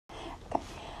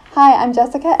Hi, I'm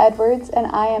Jessica Edwards, and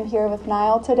I am here with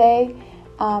Niall today.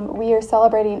 We are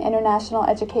celebrating International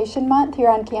Education Month here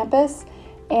on campus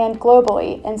and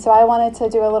globally, and so I wanted to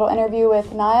do a little interview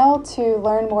with Niall to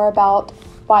learn more about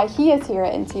why he is here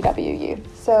at NCWU.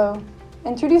 So,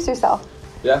 introduce yourself.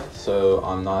 Yeah, so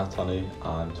I'm Niall Tunney.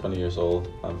 I'm 20 years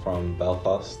old. I'm from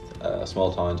Belfast, a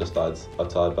small town just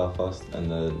outside Belfast in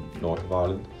the north of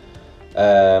Ireland.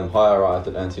 How I arrived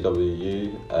at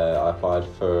NCWU, I applied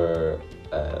for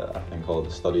a thing called the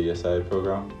Study USA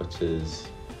program, which is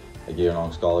a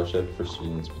year-long scholarship for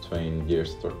students between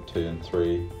years 2 and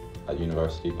 3 at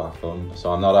university back home.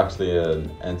 So I'm not actually an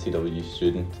NCWU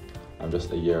student, I'm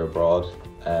just a year abroad.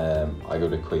 I go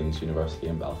to Queen's University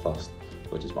in Belfast,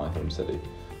 which is my home city.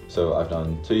 So I've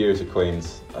done 2 years at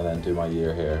Queen's and then do my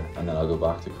year here, and then I'll go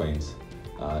back to Queen's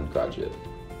and graduate.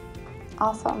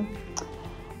 Awesome.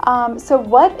 So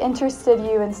what interested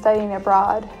you in studying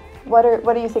abroad? What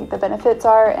do you think the benefits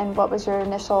are, and what was your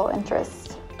initial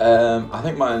interest? I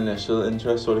think my initial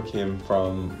interest sort of came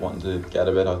from wanting to get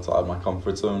a bit outside my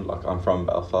comfort zone. Like, I'm from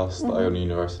Belfast, I go to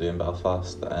university in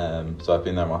Belfast, so I've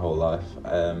been there my whole life.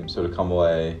 Sort of come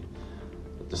away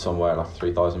to somewhere like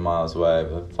 3,000 miles away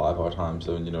with a 5-hour time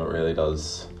zone, it really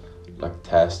does like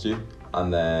test you.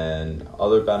 And then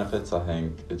other benefits, I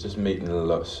think, it's just meeting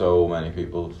so many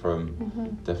people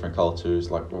from different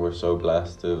cultures. Like, we're so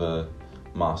blessed to have a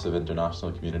massive international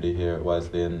community here at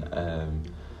Wesleyan.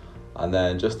 And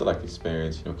then just to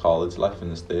experience, college life in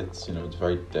the States, it's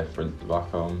very different back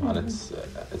home, and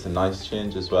it's a nice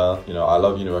change as well. I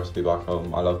love university back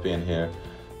home, I love being here.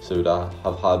 So to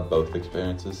have had both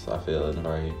experiences, I feel in a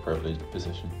very privileged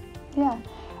position. Yeah.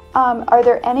 Are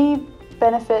there any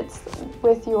benefits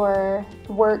with your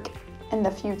work in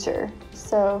the future?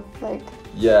 So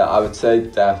yeah, I would say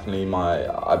definitely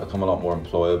I become a lot more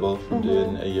employable from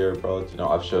doing a year abroad.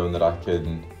 I've shown that I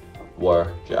can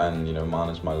work and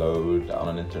manage my load on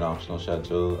an international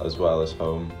schedule as well as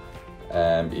home.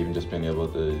 Even just being able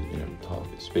to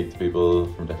speak to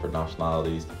people from different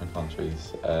nationalities, different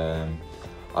countries.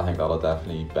 I think that'll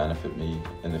definitely benefit me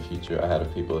in the future ahead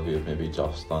of people who have maybe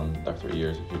just done their 3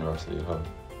 years of university at home.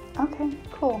 Okay,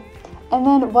 cool. And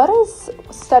then what is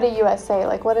Study USA?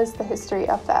 What is the history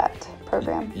of that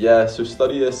program? Yeah, so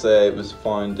Study USA was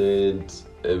founded,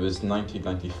 it was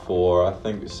 1994, I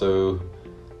think. So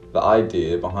the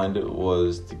idea behind it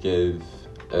was to give,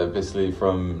 basically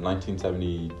from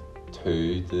 1972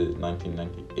 to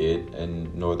 1998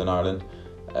 in Northern Ireland,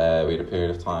 we had a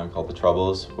period of time called the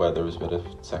Troubles, where there was a bit of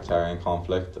sectarian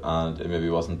conflict, and it maybe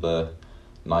wasn't the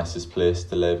nicest place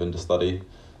to live and to study.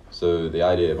 So the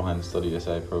idea behind the Study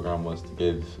USA program was to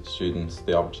give students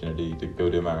the opportunity to go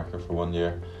to America for 1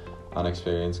 year and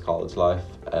experience college life.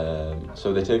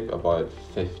 So they take about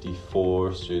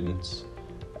 54 students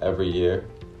every year,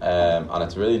 and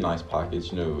it's a really nice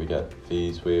package. We get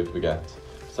fees waived, we get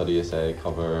Study USA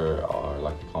cover our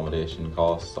accommodation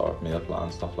costs, our meal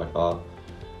plans, stuff like that.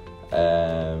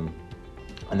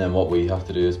 And then what we have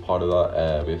to do as part of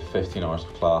that, we have 15 hours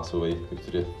of class a week. We have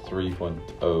to do a 3.0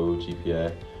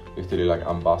 GPA. We have to do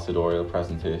ambassadorial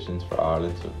presentations for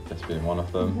Ireland, so this being one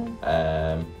of them.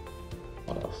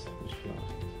 What else?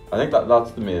 I think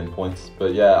that's the main points.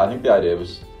 But yeah, I think the idea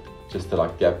was just to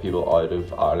get people out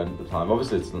of Ireland at the time.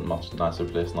 Obviously it's a much nicer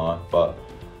place now, but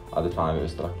at the time it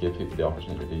was to give people the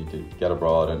opportunity to get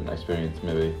abroad and experience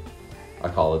maybe a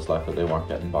college life that they weren't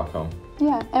getting back home.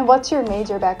 Yeah, and what's your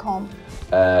major back home?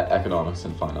 Economics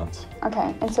and finance.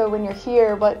 Okay, and so when you're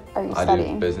here, what are you studying?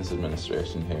 I do business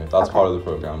administration here. That's part of the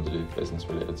program, to do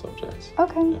business-related subjects.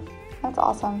 Okay, yeah. That's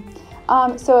awesome.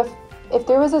 So if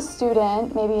there was a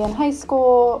student, maybe in high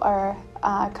school or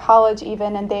college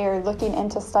even, and they are looking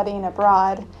into studying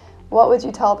abroad, what would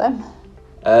you tell them?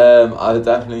 I would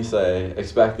definitely say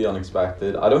expect the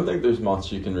unexpected. I don't think there's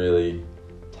much you can really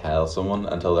tell someone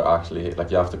until they're actually,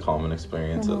 you have to come and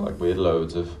experience it. We had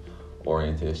loads of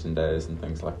orientation days and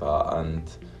things like that, and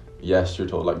yes, you're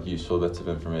told useful bits of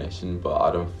information, but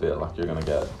I don't feel like you're going to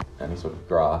get any sort of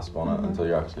grasp on it until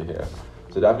you're actually here.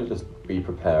 So definitely just be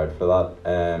prepared for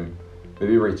that.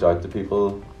 Maybe reach out to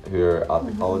people who are at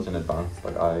the college in advance.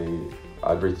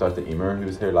 I'd reached out to Emer, who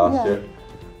was here last year,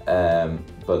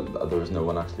 but there was no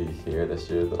one actually here this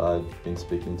year that I'd been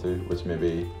speaking to, which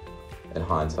maybe in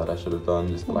hindsight I should have done,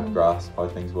 just to grasp how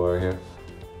things were here.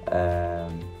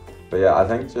 But yeah, I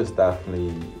think just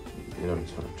definitely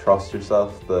sort of trust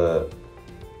yourself that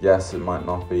yes, it might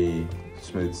not be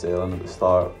smooth sailing at the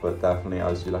start, but definitely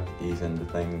as you ease into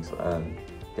things and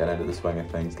get into the swing of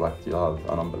things, you'll have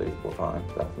an unbelievable time,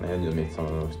 definitely, and you'll meet some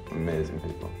of the most amazing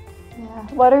people. Yeah.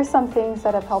 What are some things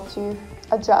that have helped you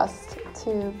adjust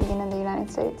to being in the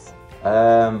United States?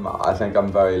 I think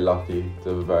I'm very lucky to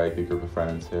have a very good group of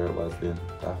friends here at Wesleyan,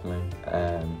 definitely.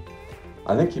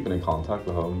 I think keeping in contact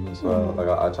with home as well. Like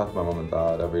I chat to my mum and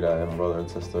dad every day, my brother and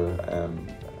sister.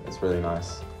 It's really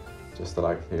nice just to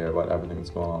like hear about everything that's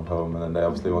going on at home, and then they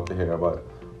obviously want to hear about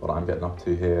what I'm getting up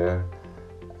to here.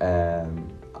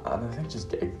 And I think just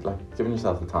giving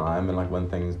yourself the time, and like when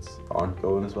things aren't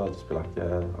going as well, just be like,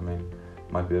 yeah, I mean,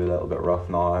 it might be a little bit rough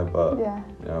now, but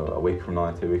you know, a week from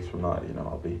now, 2 weeks from now, you know,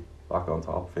 I'll be back on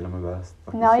top, feeling my best.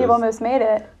 Like, now you've almost made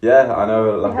it. Yeah, I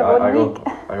know. Like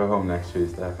I go home next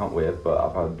Tuesday. I can't wait, but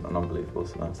I've had an unbelievable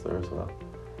semester as well.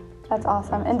 That's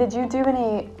awesome. And did you do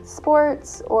any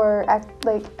sports or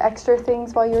like extra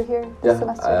things while you were here this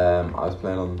semester? I was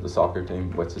playing on the soccer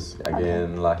team, which is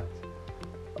again like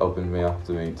opened me up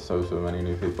to meet so many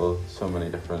new people, so many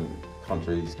different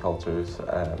countries, cultures,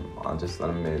 and just an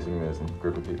amazing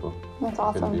group of people. That's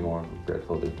awesome. Couldn't be more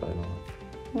grateful to be playing on it.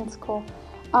 That's cool.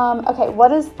 Okay,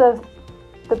 what is the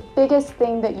biggest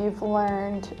thing that you've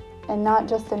learned, and not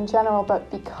just in general,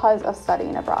 but because of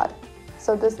studying abroad?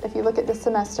 So if you look at this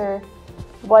semester,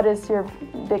 what is your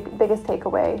biggest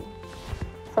takeaway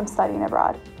from studying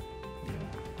abroad?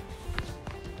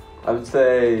 I would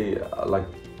say, like,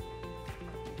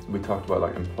 we talked about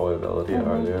like employability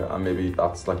earlier, and maybe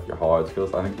that's like your hard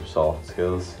skills. I think your soft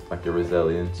skills, like your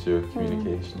resilience, your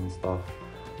communication and stuff,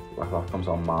 like that comes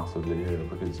on massively here,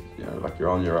 because you know, like you're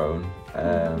on your own.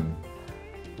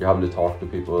 You're having to talk to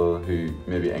people who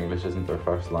maybe English isn't their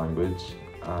first language,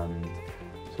 and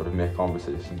sort of make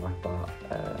conversation like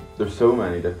that. There's so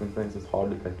many different things, it's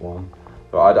hard to pick one.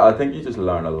 But I think you just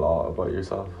learn a lot about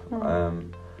yourself,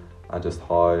 and just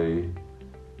how,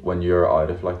 when you're out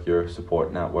of like your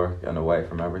support network and away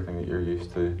from everything that you're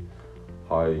used to,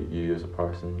 how you as a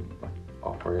person like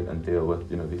operate and deal with,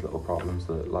 you know, these little problems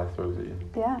that life throws at you.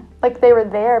 Yeah, like they were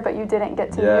there, but you didn't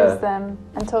get to use them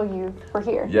until you were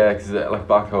here. Yeah, because like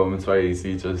back home it's very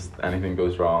easy, just anything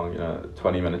goes wrong, you know,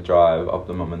 20-minute drive up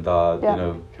to mum and dad, you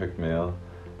know, cooked meal.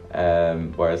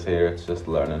 Whereas here it's just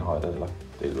learning how to like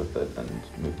deal with it and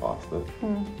move past it.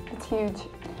 It's huge.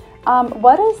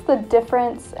 What is the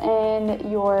difference in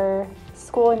your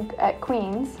school at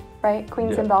Queen's, right?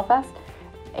 Queen's in Belfast,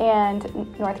 and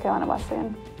North Carolina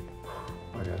Wesleyan?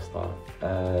 I guess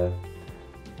that.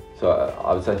 So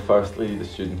I would say firstly the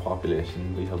student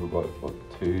population. We have about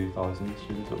 2,000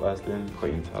 students at Wesleyan.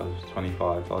 Queen's has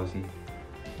 25,000.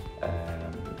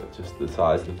 Just the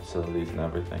size of the facilities and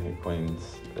everything at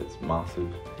Queen's, it's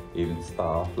massive. Even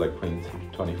staff, like Queen's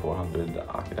 2,400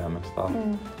 academic staff,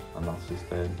 and that's just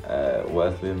it.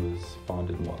 Wesleyan was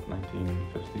founded in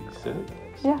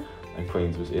 1956? Yeah. And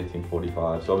Queen's was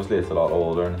 1845, so obviously it's a lot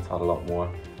older and it's had a lot more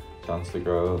chance to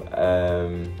grow.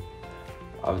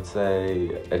 I would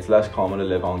say it's less common to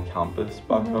live on campus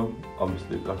back home.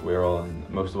 Obviously, like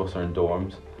most of us are in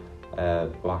dorms.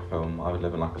 Back home, I would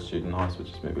live in like a student house,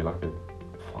 which is maybe like a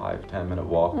 5-10 minute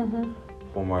walk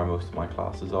from where most of my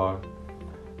classes are.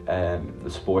 The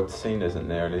sports scene isn't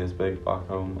nearly as big back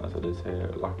home as it is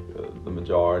here. Like the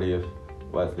majority of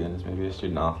Wesleyan is maybe a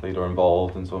student athlete or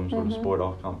involved in some sort of sport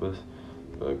off campus,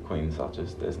 but Queen's that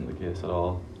just isn't the case at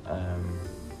all.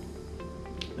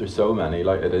 There's so many,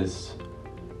 like it is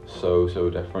so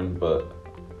different, but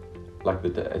like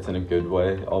it's in a good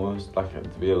way almost, like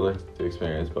to be able to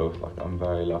experience both. Like I'm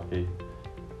very lucky.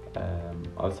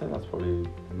 I would say that's probably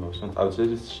the most one. I would say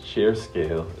just sheer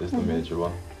scale is the major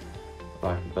one.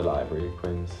 Like the library at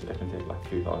Queen's, it can take like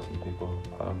 2,000 people.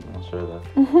 I'm not sure that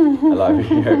the library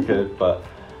here could, but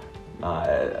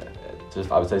I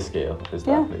would say scale is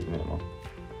definitely the main one.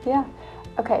 Yeah.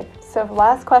 Okay, so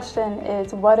last question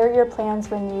is, what are your plans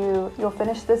when you'll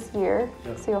finish this year?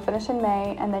 So you'll finish in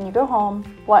May, and then you go home.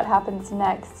 What happens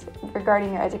next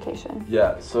regarding your education?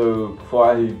 Yeah, so before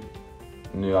I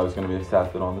knew I was going to be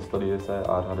accepted on the study essay,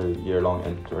 I'd had a year-long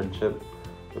internship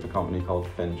with a company called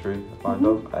Fintree I found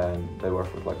up, and they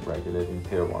work with like regulating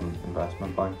tier 1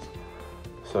 investment banks.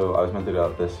 So I was meant to do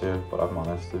that this year, but I've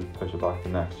managed to push it back to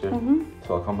next year.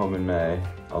 So I'll come home in May,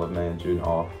 I'll have May and June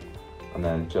off, and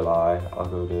then July I'll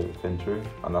go to Fintree,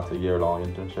 and that's a year-long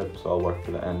internship, so I'll work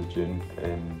to the end of June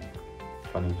in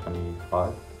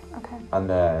 2025. Okay. And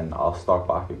then I'll start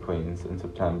back at Queen's in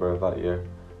September of that year,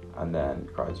 and then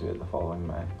graduate the following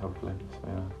May, hopefully. So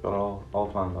yeah, got it all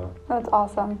planned out. That's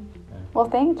awesome. Yeah. Well,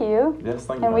 thank you. Yes,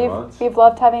 thank you very much. We've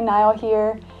loved having Niall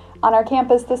here on our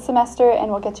campus this semester, and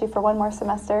we'll get you for one more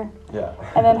semester. Yeah.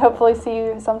 And then hopefully see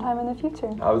you sometime in the future.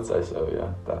 I would say so,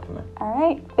 yeah, definitely. All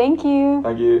right, thank you.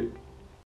 Thank you.